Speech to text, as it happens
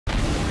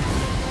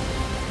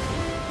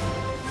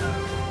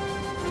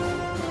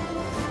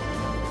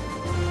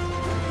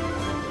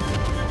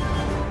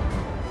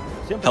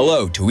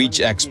Hello to each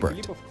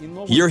expert.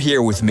 You're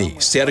here with me,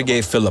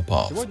 Sergey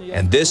Filippov,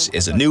 and this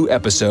is a new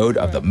episode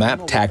of the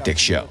Map Tactics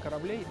Show.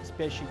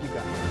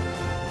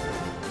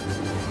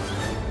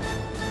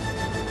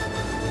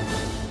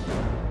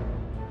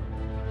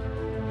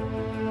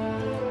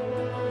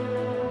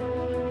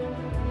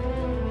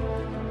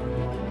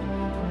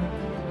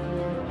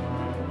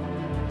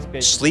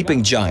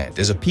 Sleeping Giant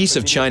is a piece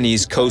of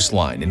Chinese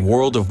coastline in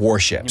World of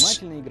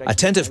Warships.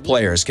 Attentive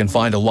players can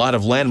find a lot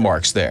of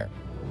landmarks there.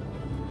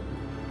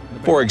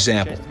 For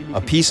example,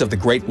 a piece of the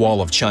Great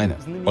Wall of China,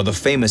 or the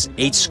famous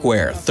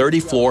 8-square,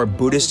 30-floor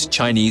Buddhist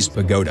Chinese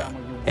pagoda,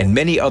 and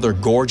many other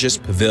gorgeous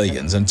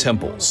pavilions and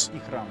temples.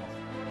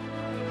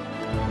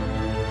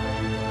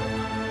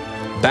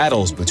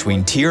 Battles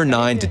between Tier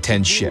 9 to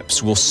 10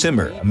 ships will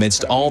simmer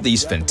amidst all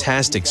these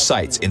fantastic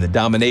sites in the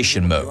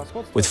domination mode,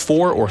 with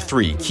 4 or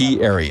 3 key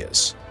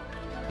areas.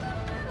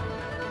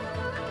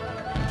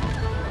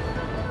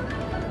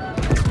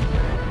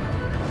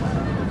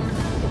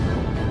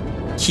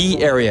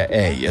 Key Area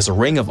A is a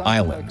ring of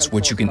islands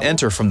which you can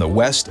enter from the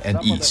west and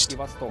east.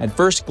 At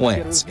first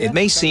glance, it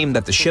may seem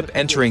that the ship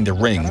entering the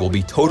ring will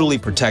be totally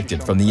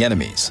protected from the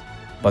enemies.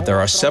 But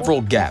there are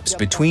several gaps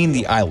between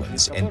the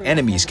islands, and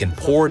enemies can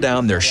pour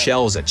down their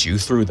shells at you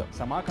through them.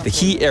 The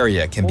key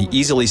area can be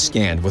easily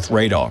scanned with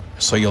radar,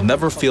 so you'll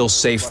never feel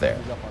safe there.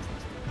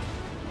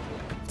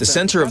 The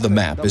center of the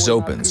map is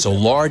open, so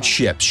large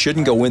ships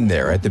shouldn't go in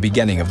there at the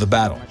beginning of the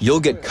battle.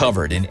 You'll get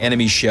covered in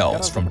enemy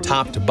shells from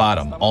top to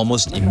bottom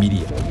almost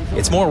immediately.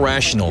 It's more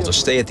rational to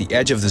stay at the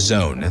edge of the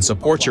zone and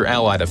support your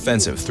allied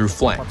offensive through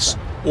flanks,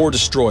 or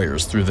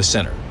destroyers through the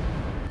center.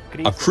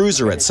 A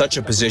cruiser at such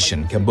a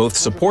position can both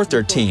support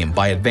their team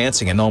by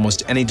advancing in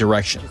almost any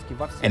direction,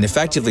 and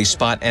effectively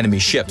spot enemy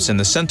ships in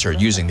the center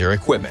using their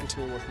equipment.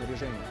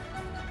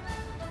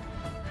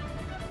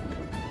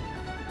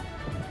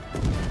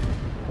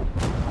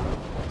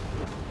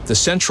 The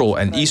central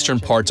and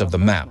eastern parts of the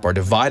map are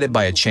divided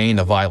by a chain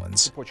of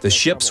islands. The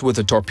ships with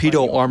a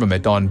torpedo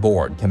armament on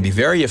board can be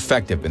very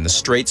effective in the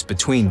straits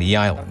between the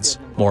islands.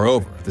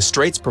 Moreover, the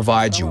straits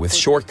provide you with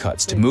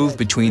shortcuts to move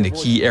between the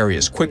key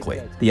areas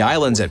quickly. The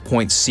islands at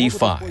points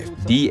C5,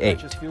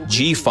 D8,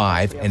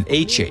 G5, and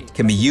H8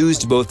 can be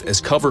used both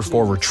as cover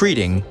for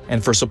retreating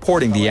and for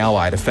supporting the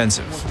Allied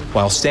offensive.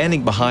 While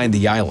standing behind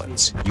the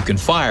islands, you can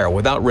fire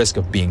without risk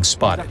of being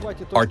spotted.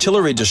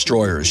 Artillery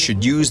destroyers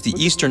should use the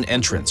eastern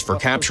entrance for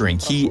capturing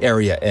Key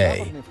Area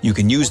A. You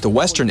can use the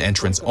western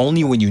entrance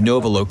only when you know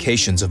the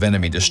locations of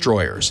enemy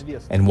destroyers,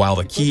 and while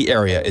the key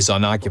area is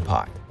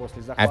unoccupied.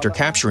 After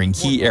capturing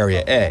Key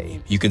Area A,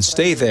 you can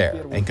stay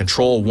there and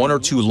control 1 or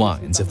 2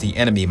 lines if the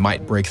enemy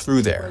might break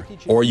through there,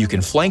 or you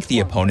can flank the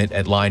opponent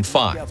at line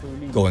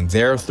 5, going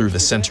there through the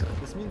center.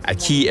 At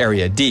Key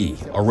Area D,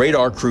 a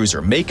radar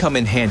cruiser may come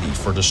in handy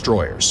for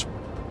destroyers.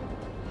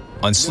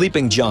 On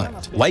Sleeping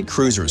Giant, light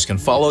cruisers can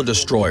follow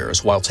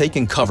destroyers while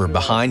taking cover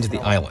behind the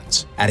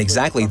islands. At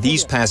exactly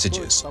these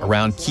passages,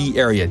 around Key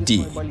Area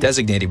D,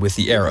 designated with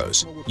the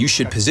arrows, you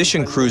should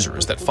position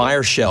cruisers that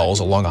fire shells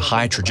along a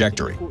high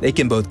trajectory. They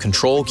can both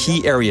control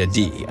Key Area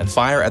D and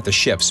fire at the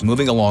ships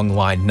moving along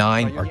line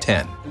 9 or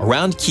 10.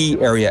 Around Key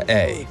Area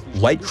A,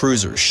 light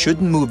cruisers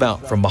shouldn't move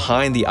out from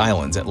behind the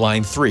islands at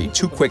line 3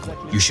 too quickly.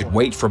 You should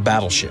wait for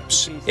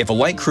battleships. If a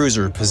light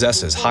cruiser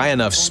possesses high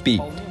enough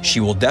speed, she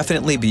will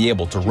definitely be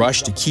able to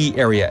rush to Key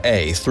Area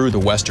A through the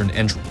western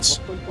entrance.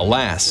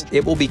 Alas,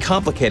 it will be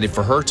complicated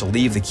for her to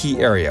leave the key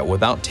area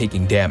without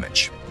taking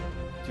damage.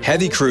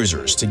 Heavy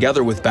cruisers,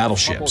 together with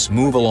battleships,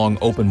 move along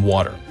open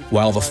water,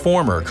 while the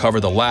former cover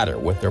the latter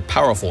with their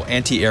powerful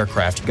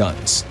anti-aircraft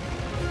guns.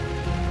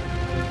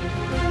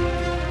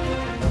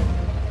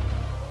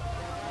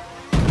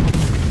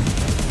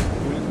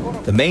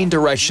 The main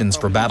directions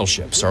for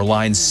battleships are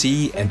lines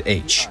C and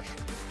H.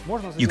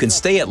 You can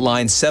stay at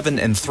lines 7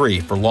 and 3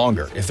 for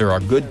longer if there are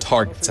good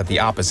targets at the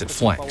opposite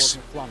flanks.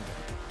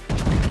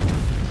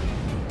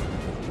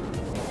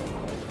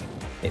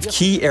 If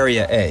Key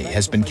Area A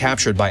has been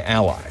captured by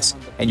allies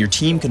and your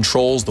team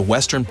controls the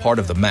western part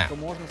of the map,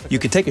 you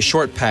can take a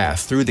short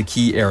path through the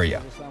key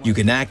area. You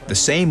can act the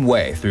same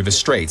way through the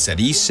straits at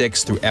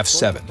E6 through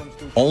F7,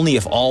 only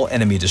if all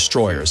enemy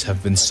destroyers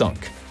have been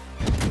sunk.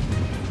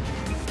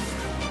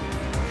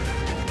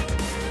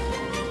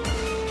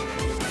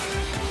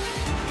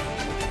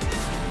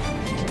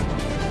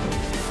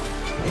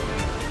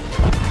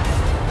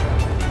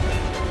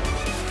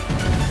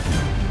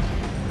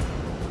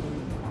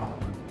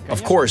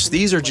 Of course,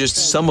 these are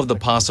just some of the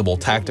possible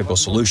tactical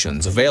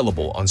solutions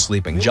available on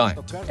Sleeping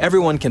Giant.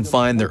 Everyone can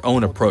find their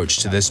own approach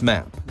to this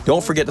map.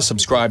 Don't forget to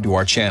subscribe to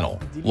our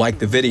channel, like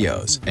the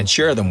videos, and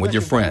share them with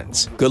your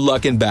friends. Good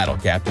luck in battle,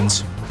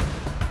 Captains!